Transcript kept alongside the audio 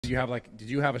did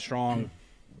you have a strong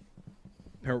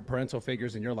parental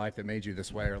figures in your life that made you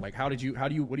this way, or like what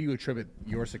do you attribute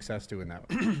your success to in that?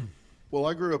 Well,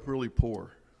 I grew up really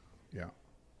poor. Yeah.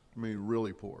 I mean,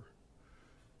 really poor.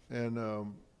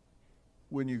 And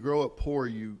when you grow up poor,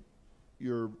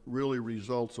 you're really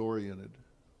results oriented.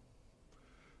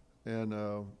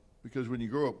 And because when you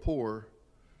grow up poor,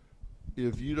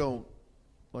 if you don't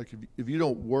if you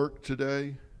don't work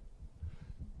today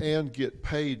and get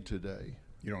paid today,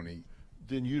 You don't eat.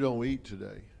 then you don't eat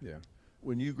today. Yeah.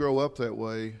 When you grow up that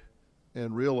way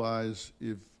and realize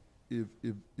if you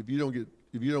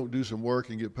don't do some work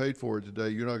and get paid for it today,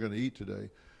 you're not going to eat today.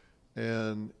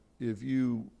 And if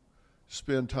you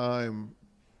spend time,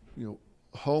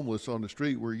 homeless on the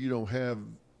street where you don't have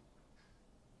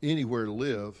anywhere to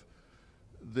live,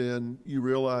 then you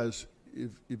realize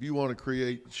if you want to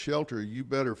create shelter, you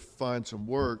better find some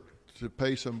work to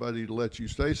pay somebody to let you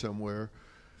stay somewhere.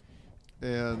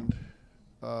 And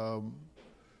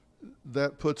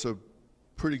that puts a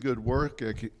pretty good work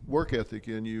ethic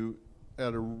in you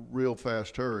at a real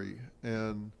fast hurry.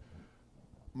 And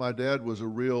my dad was a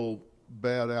real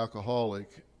bad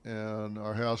alcoholic, and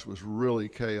our house was really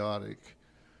chaotic.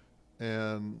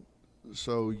 And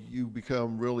so you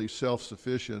become really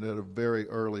self-sufficient at a very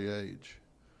early age.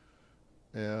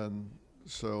 And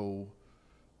so,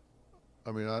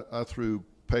 I mean, I threw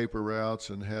paper routes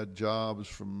and had jobs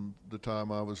from the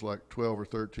time I was like 12 or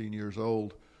 13 years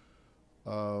old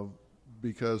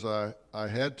because I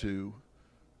had to,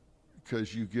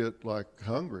 because you get like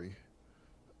hungry.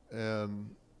 And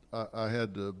I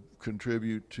had to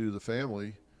contribute to the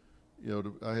family.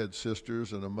 I had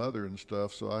sisters and a mother and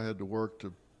stuff, so I had to work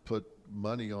to put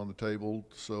money on the table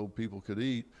so people could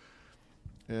eat.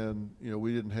 And,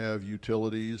 we didn't have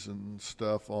utilities and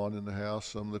stuff on in the house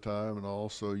some of the time, and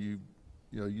also you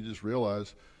just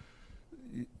realize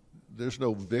there's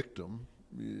no victim.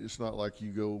 It's not like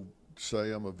you go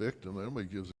say I'm a victim. Nobody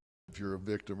gives a if you're a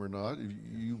victim or not.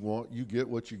 You get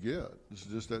what you get. It's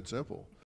just that simple.